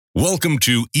Welcome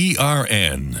to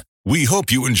ERN. We hope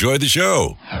you enjoy the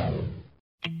show.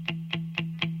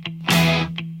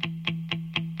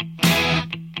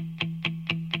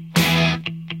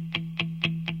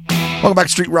 Welcome back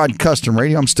to Street Rod Custom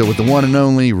Radio. I'm still with the one and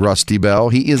only Rusty Bell.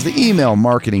 He is the email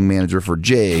marketing manager for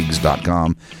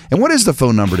Jegs.com. And what is the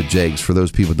phone number to Jegs for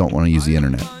those people who don't want to use the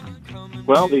internet?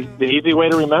 Well, the easy way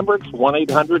to remember it's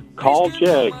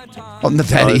 1-800-CALL-JEGS. Oh, not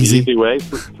that easy. The easy way,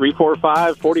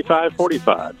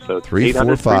 345-4545. So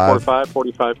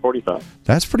 345-4545.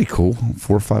 That's pretty cool.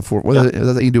 454. What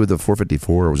is that you do with the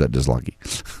 454, or was that just lucky?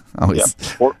 Yeah,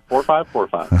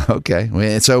 4545.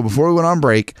 Okay. So before we went on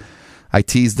break, I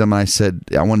teased them. I said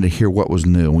I wanted to hear what was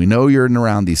new. We know you're in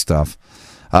around these stuff.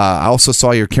 I also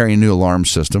saw you're carrying a new alarm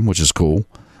system, which is cool.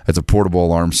 It's a portable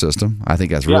alarm system. I think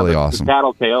that's really awesome. The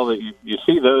Tattletale, that you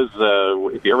see those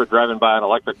if you're ever driving by an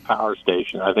electric power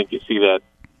station. I think you see that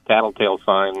Tattletale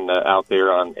sign out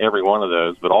there on every one of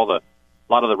those. But a lot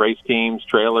of the race teams,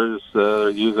 trailers, are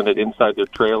using it inside their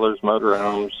trailers,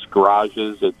 motorhomes,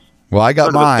 garages. It's I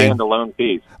got mine. A standalone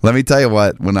piece. Let me tell you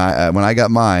what. When I got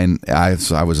mine, I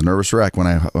was a nervous wreck when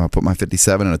I put my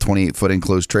 57 in a 28-foot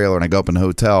enclosed trailer, and I go up in a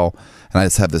hotel, and I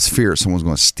just have this fear someone's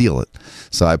going to steal it.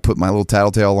 So I put my little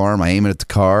Tattletale alarm, I aim it at the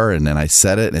car, and then I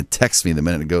set it, and it texts me the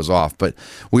minute it goes off. But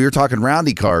we were talking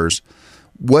roundy cars.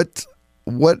 What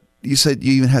you said?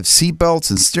 You even have seat belts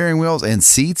and steering wheels and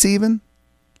seats even?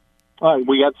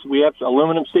 We have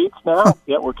aluminum seats now.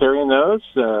 Yeah, we're carrying those.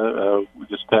 We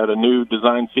just had a new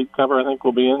design seat cover. I think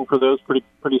we'll be in for those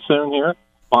pretty soon here.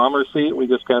 Bomber seat. We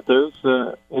just got those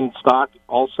in stock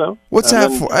also. What's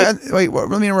that for? Wait,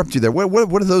 let me interrupt you there.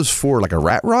 What are those for? Like a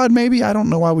rat rod, maybe? I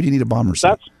don't know. Why would you need a bomber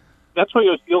seat? That's where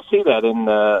you'll see that in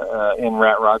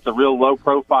rat rods. A real low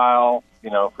profile.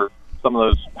 For some of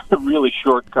those really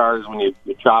short cars when you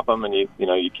chop them and you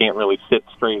can't really sit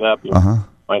straight up. You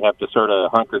might have to sort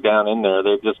of hunker down in there.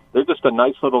 They're just a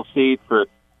nice little seat for,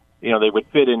 they would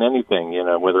fit in anything,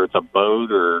 whether it's a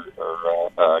boat or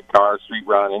a car, street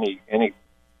rod, any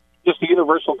just a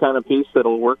universal kind of piece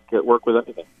that'll work with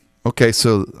anything. Okay,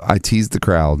 so I teased the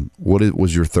crowd. What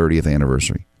was your 30th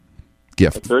anniversary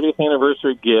gift? A 30th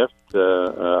anniversary gift.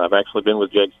 I've actually been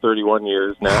with Jegs 31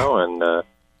 years now, and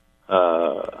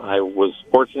I was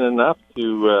fortunate enough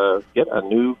to get a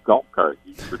new golf cart.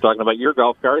 We're talking about your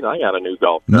golf cart. I got a new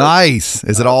golf cart. Nice.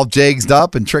 Is it all jegsed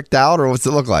up and tricked out, or what's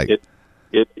it look like? It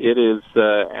is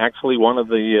actually one of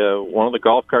the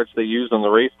golf carts they use on the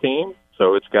race team.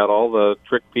 So it's got all the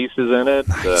trick pieces in it.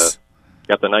 Nice.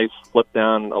 Got the nice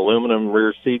flip-down aluminum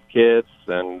rear seat kits,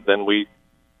 and then we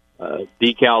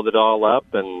decaled it all up,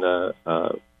 and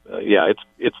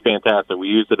it's fantastic. We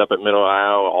used it up at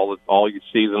Mid-Ohio all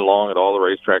season long at all the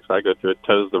racetracks I go to. It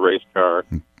tows the race car,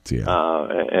 and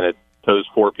it tows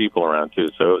 4 people around too.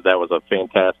 So that was a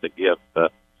fantastic gift,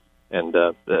 and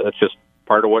that's just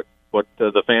part of what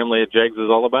the family at Jegs is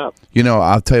all about.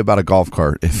 I'll tell you about a golf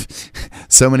cart. If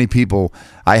so many people,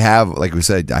 I have, like we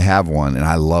said, I have one, and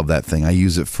I love that thing. I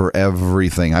use it for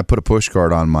everything. I put a push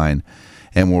cart on mine.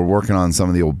 And we're working on some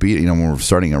of the old when we're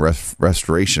starting a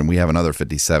restoration, we have another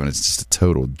 57. It's just a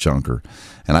total junker.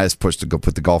 And I just put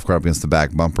the golf cart up against the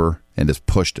back bumper and just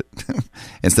pushed it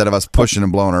instead of us pushing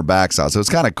and blowing our backs out. So it's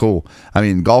kind of cool. I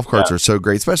mean, golf carts are so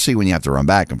great, especially when you have to run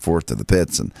back and forth to the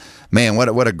pits. And man,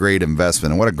 what a great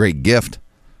investment and what a great gift.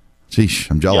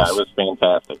 Sheesh, I'm jealous. Yeah, it was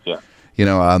fantastic. Yeah.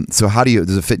 So how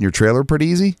does it fit in your trailer pretty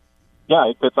easy? Yeah,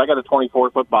 it fits. I got a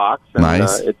 24-foot box. And,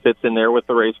 nice. It fits in there with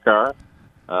the race car.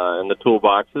 And the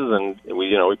toolboxes, and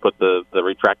we put the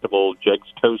retractable Jegs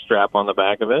tow strap on the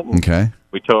back of it. Okay.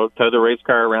 We tow the race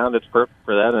car around. It's perfect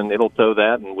for that, and it'll tow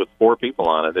that. And with 4 people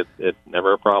on it, it's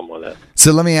never a problem with it.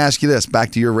 So let me ask you this: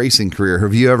 back to your racing career,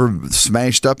 have you ever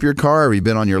smashed up your car? Have you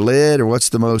been on your lid, or what's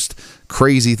the most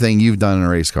crazy thing you've done in a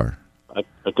race car? I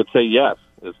could say yes.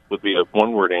 This would be a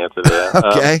one-word answer to that.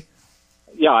 Okay.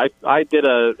 I did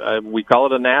we call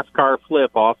it a NASCAR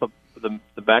flip off of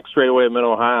the back straightaway of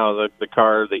Mid-Ohio.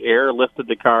 The air lifted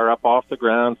the car up off the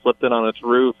ground, flipped it on its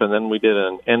roof, and then we did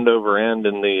an end over end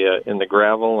in the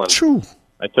gravel. And True.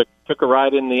 I took a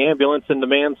ride in the ambulance into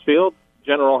Mansfield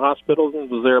General Hospital and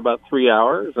was there about 3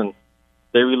 hours, and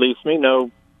they released me.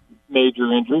 No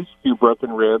major injuries, a few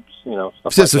broken ribs, stuff like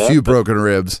that. Just a few broken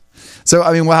ribs. So,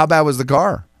 how bad was the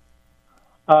car?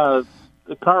 The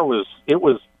car was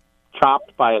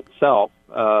chopped by itself.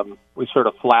 We sort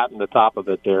of flattened the top of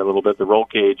it there a little bit. The roll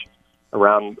cage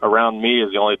around me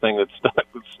is the only thing that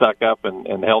stuck up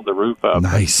and held the roof up.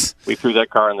 Nice. We threw that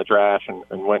car in the trash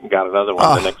and went and got another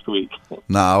one the next week.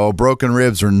 No, broken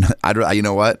ribs are. You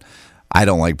know what? I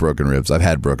don't like broken ribs. I've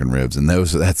had broken ribs, and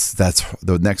that's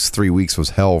the next 3 weeks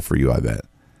was hell for you, I bet.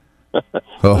 It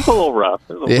was a little rough.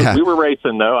 Yeah. We were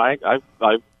racing though. I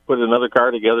put another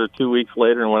car together 2 weeks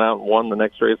later and went out and won the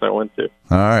next race I went to.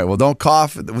 All right. Well, don't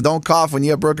cough when you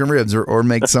have broken ribs or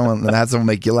make someone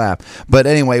make you laugh. But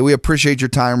anyway, we appreciate your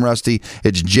time, Rusty.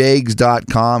 It's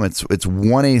Jegs.com. It's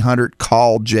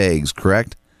 1-800-CALL-JEGS,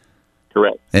 correct?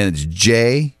 Correct. And it's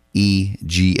JEGS.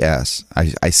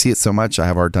 I see it so much I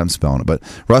have a hard time spelling it. But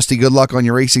Rusty, good luck on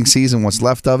your racing season, what's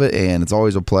left of it, and it's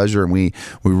always a pleasure. And we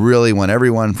really want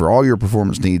everyone, for all your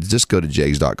performance needs, just go to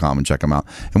Jegs.com and check them out.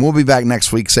 And we'll be back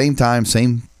next week, same time,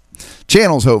 same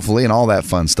channels, hopefully, and all that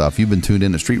fun stuff. You've been tuned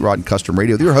in to Street Rod and Custom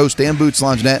Radio with your host, Dan Boots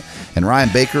Longinette, and Ryan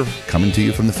Baker, coming to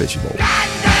you from the Fishing Bowl.